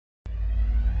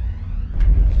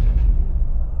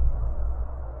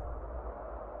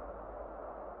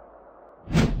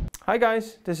Hi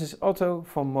guys, this is Otto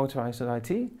from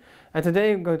motorized.it, and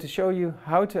today I'm going to show you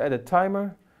how to add a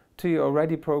timer to your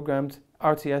already programmed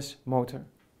RTS motor.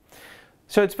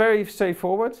 So it's very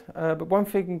straightforward, but one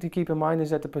thing to keep in mind is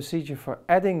that the procedure for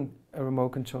adding a remote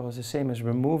control is the same as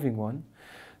removing one.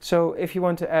 So if you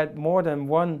want to add more than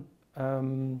one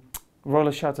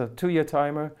roller shutter to your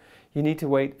timer, you need to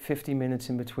wait 50 minutes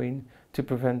in between to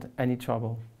prevent any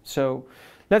trouble. So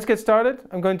let's get started.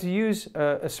 I'm going to use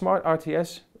a smart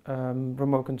RTS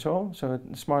remote control, so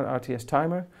a smart RTS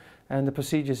timer, and the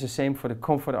procedure is the same for the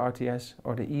Comfort RTS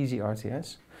or the Easy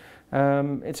RTS.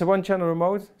 It's a one-channel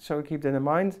remote, so keep that in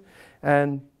mind.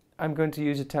 And I'm going to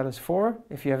use a TS 4.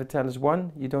 If you have a TS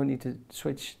 1, you don't need to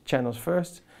switch channels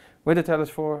first. With a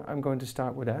TS 4, I'm going to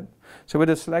start with that. So with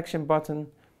the selection button,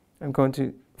 I'm going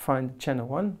to find channel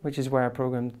 1, which is where I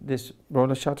programmed this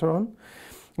roller shutter on.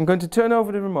 I'm going to turn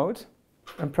over the remote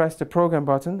and press the program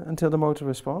button until the motor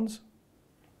responds.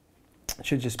 I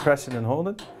should just press it and hold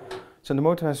it. So the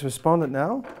motor has responded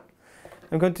now.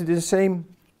 I'm going to do the same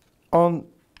on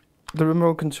the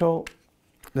remote control,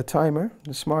 the timer,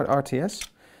 the smart RTS.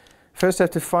 First I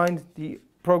have to find the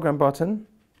program button,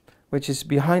 which is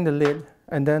behind the lid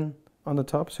and then on the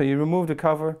top. So you remove the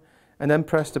cover and then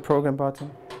press the program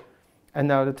button. And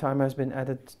now the timer has been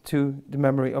added to the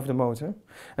memory of the motor.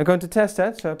 I'm going to test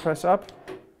that, so I press up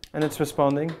and it's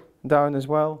responding, down as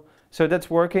well. So that's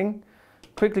working.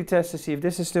 Quickly test to see if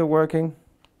this is still working.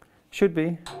 Should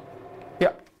be.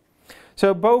 Yeah.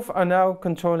 So both are now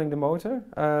controlling the motor.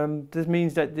 This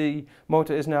means that the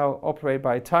motor is now operated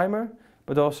by a timer,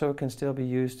 but also can still be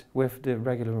used with the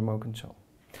regular remote control.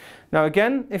 Now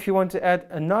again, if you want to add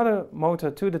another motor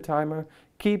to the timer,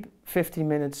 keep 50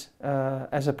 minutes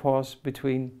as a pause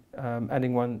between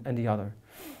adding one and the other.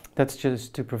 That's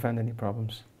just to prevent any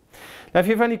problems. Now if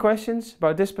you have any questions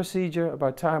about this procedure,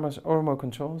 about timers or remote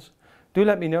controls, do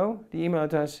let me know. The email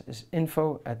address is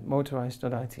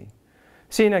info@motorized.it.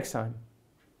 See you next time.